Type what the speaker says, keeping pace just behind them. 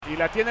Y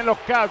la tienen los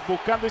Cavs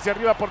buscando irse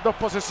arriba por 2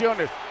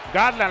 posesiones.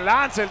 Garland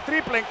lanza el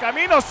triple en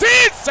camino. ¡Sí,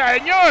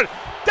 señor!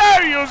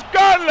 Darius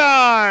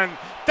Garland.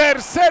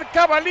 Tercer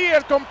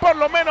Cavaliers con por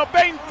lo menos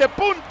 20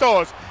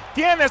 puntos.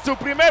 Tiene su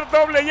primer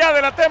doble ya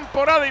de la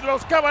temporada y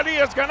los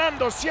Cavaliers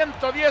ganando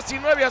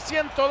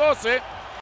 119-112.